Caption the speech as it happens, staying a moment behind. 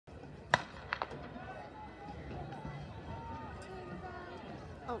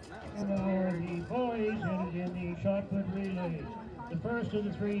For the boys entered in the shot put relay. The first of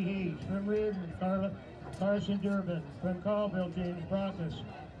the three heats from Lindren, Carson Durbin, from Colville, James Brockus,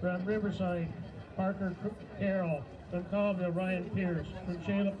 from Riverside, Parker Carroll, from Colville, Ryan Pierce, from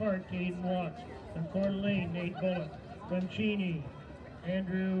Shayla Park, Caden Watts, from Coeur d'Alene, Nate Bullock, from Cheney,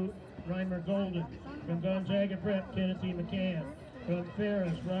 Andrew Reimer Golden, from Gonzaga Prep, Timothy McCann, from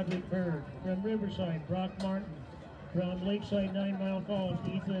Ferris, Roderick Bird, from Riverside, Brock Martin, from Lakeside 9 Mile Falls,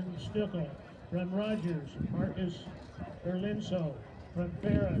 Ethan Stuckel, from Rogers, Marcus Erlinso, from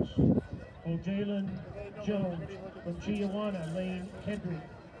Ferris, O'Jalen Jones, from Chiawana, Lane Kendrick,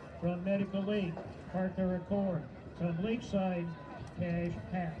 from Medical Lake, Parker Accord, from Lakeside, Cash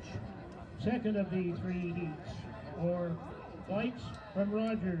Hatch. Second of the three heats, or flights from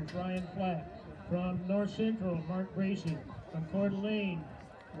Rogers, Ryan Flack, from North Central, Mark Bracey, from Coeur d'Alene,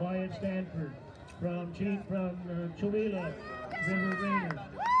 Wyatt Stanford, from Chihuahua, River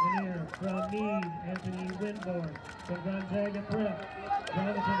Rainier, from Meade, Anthony Winborn, from Gonzaga Prep,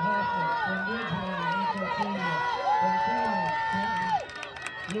 Jonathan Hoffman, from Ridgeline, Nico Keenan, from Fremont,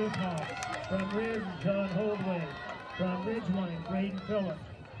 Luthhoff, from Ridge, John Holdway, from Ridgeline, Braden Phillips,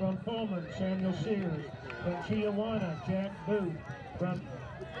 from Pullman, Samuel Sears, from Chiawana, Jack Booth, from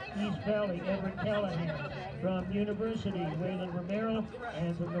East Valley, Edward Callahan, from University, Waylon Romero,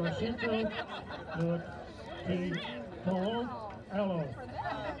 and from North Central, T. Paul Allo.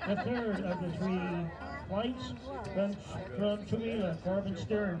 The third of the three flights from Chihuahua, Corbin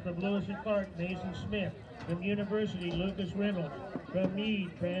Stern, from Lewis and Clark, Mason Smith, from University, Lucas Reynolds, from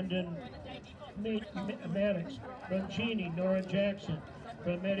Meade, Brandon Maddox, from Cheney, Nora Jackson,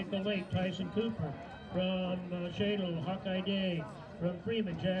 from Medical Lake, Tyson Cooper, from Shadle, Hawkeye Day, from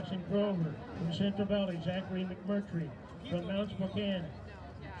Freeman, Jackson Grover, from Central Valley, Zachary McMurtry, from Mount Spokane,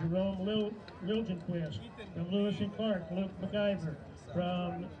 Jerome Liljenquist, from Lewis and Clark, Luke McIver,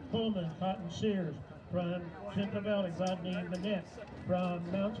 from Pullman, Cotton Sears, from Central Valley, Rodney Manette, from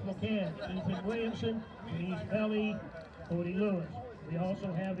Mount Spokane, Ethan Williamson, from East Valley, Cody Lewis. We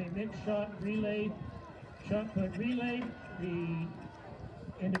also have a mixed shot put relay. The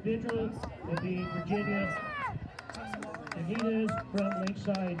individual will be Virginia Avidas from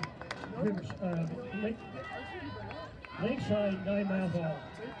Lakeside 9 Mile Ball.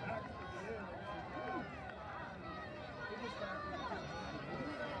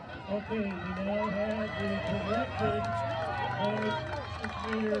 Okay, we now have the corrected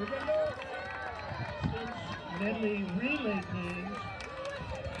 6 medley relay teams.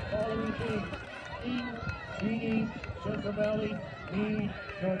 Following teams: Meade, Central Valley, Meade,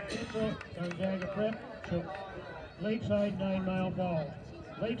 North Central, Gonzaga Prep, Lakeside 9 Mile Falls.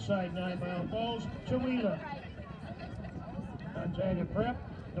 Lakeside 9 Mile Falls, Chihuahua. Gonzaga Prep,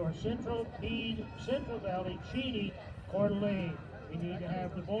 North Central, Meade, Central Valley, Cheney, Coeur d'Alene. We need to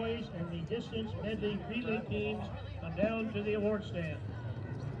have the boys and the distance medley relay teams come down to the award stand.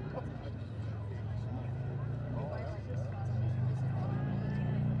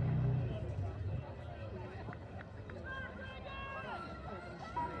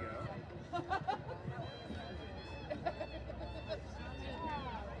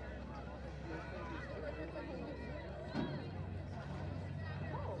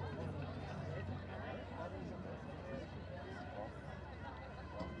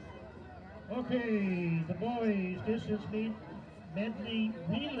 Okay, the boys distance meet medley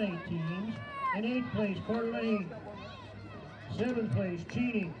relay teams. In 8th place, Coeur d'Alene. 7th place,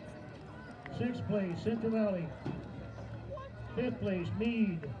 Cheney. 6th place, Central Valley. 5th place,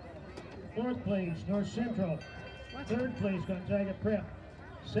 Meade. 4th place, North Central. 3rd place, Gonzaga Prep.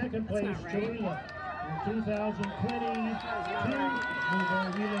 2nd place, Chihuahua. Your 2022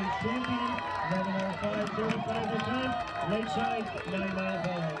 Mooberry Relay champion, 11:05:35 the time, Lakeside 9 Mile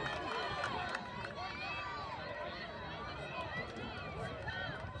Falls.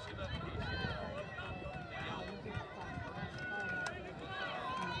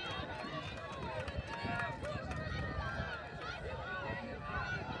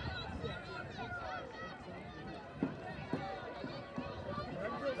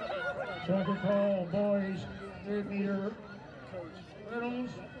 Second call, boys, 100-meter hurdles.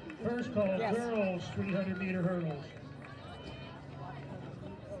 First call, girls, 300-meter hurdles.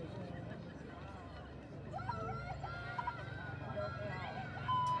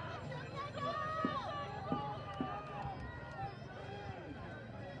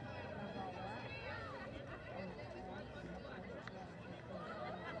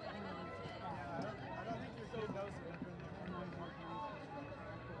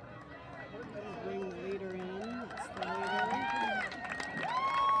 Bring the leader in. It's the leader.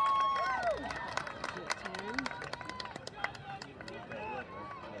 Get 10.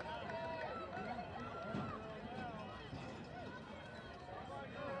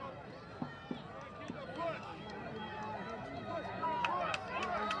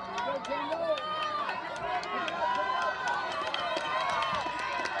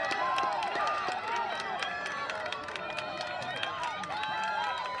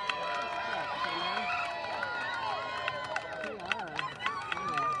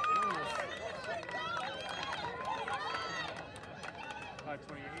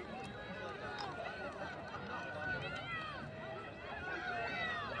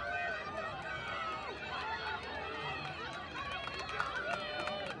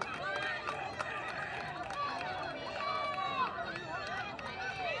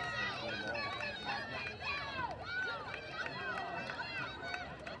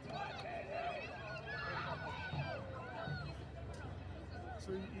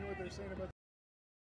 So you know what they're saying about